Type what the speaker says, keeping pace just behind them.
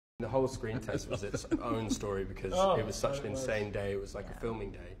The whole screen test was its own story because it was such an insane day. It was like a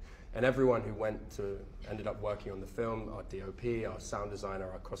filming day. And everyone who ended up working on the film, our DOP, our sound designer,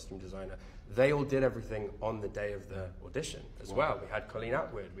 our costume designer, they all did everything on the day of the audition as well. We had Colleen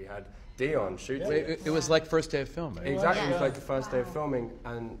Atwood, we had Dion shooting. It was like first day of filming. Exactly, it was like the first day of filming.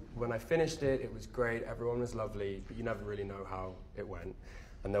 And when I finished it, it was great. Everyone was lovely, but you never really know how it went.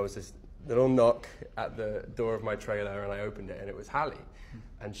 And there was this little knock at the door of my trailer, and I opened it, and it was Halle.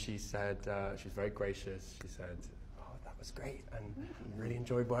 And she said, she was very gracious. She said, "Oh, that was great, and really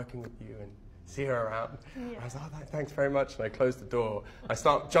enjoyed working with you, and see her around." I was like, "Oh, thanks very much." And I closed the door. I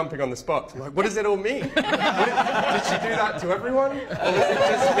start jumping on the spot. I'm like, "What does it all mean? Did she do that to everyone? Or was it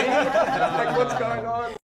just me? Like, what's going on?"